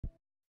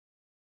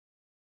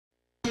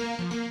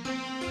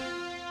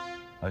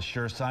A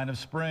sure sign of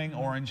spring,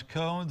 orange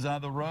cones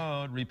on the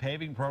road.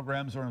 Repaving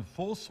programs are in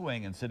full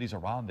swing in cities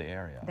around the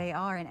area. They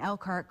are. In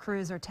Elkhart,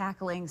 crews are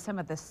tackling some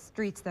of the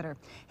streets that are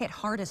hit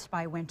hardest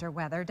by winter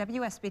weather.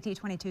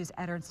 WSBT-22's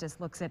Ed Ernstes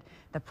looks at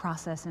the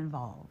process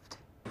involved.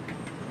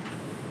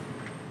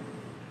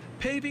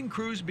 Paving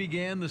crews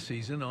began the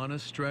season on a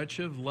stretch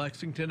of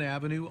Lexington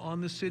Avenue on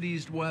the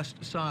city's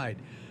west side.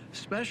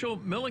 Special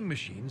milling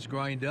machines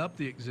grind up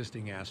the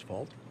existing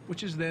asphalt,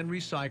 which is then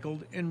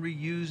recycled and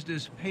reused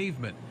as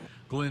pavement.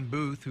 Glenn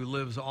Booth, who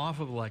lives off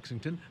of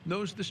Lexington,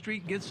 knows the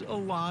street gets a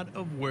lot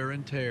of wear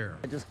and tear.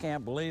 I just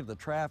can't believe the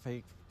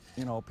traffic.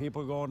 You know,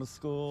 people going to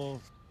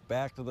school,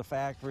 back to the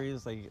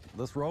factories.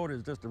 This road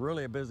is just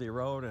really a busy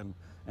road,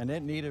 and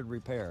it needed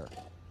repair.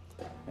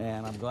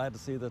 And I'm glad to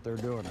see that they're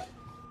doing it.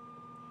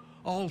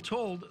 All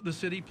told, the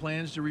city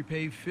plans to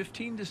repave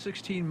 15 to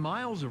 16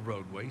 miles of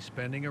roadway,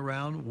 spending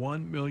around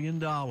 $1 million.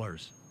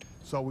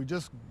 So we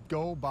just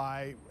go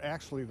by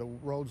actually the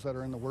roads that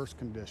are in the worst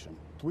condition.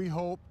 We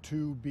hope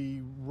to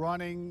be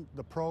running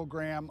the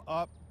program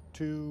up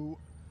to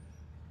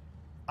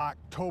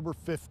October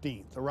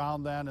 15th,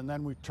 around then, and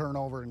then we turn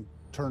over and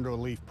turn to a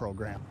leaf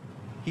program.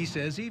 He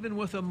says even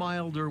with a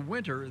milder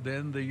winter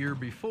than the year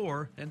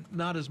before and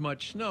not as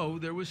much snow,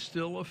 there was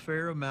still a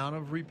fair amount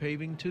of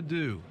repaving to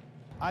do.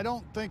 I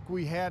don't think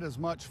we had as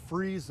much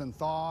freeze and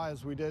thaw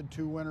as we did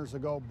 2 winters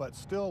ago, but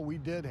still we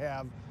did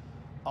have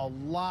a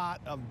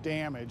lot of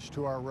damage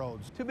to our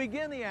roads. To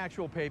begin the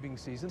actual paving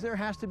season, there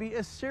has to be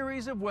a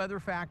series of weather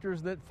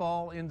factors that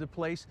fall into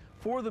place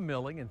for the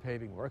milling and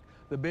paving work.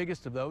 The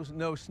biggest of those,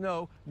 no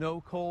snow, no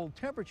cold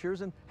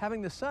temperatures, and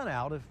having the sun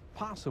out if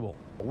possible.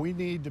 We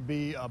need to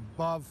be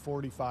above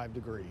 45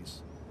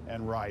 degrees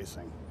and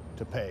rising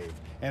to pave,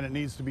 and it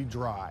needs to be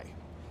dry.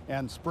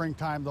 And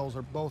springtime, those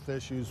are both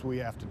issues we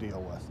have to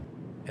deal with.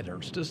 Ed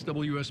Ernstes,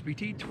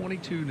 WSBT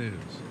 22 News.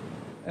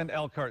 And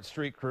Elkhart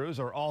street crews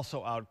are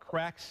also out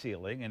crack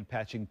sealing and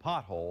patching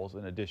potholes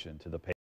in addition to the paving.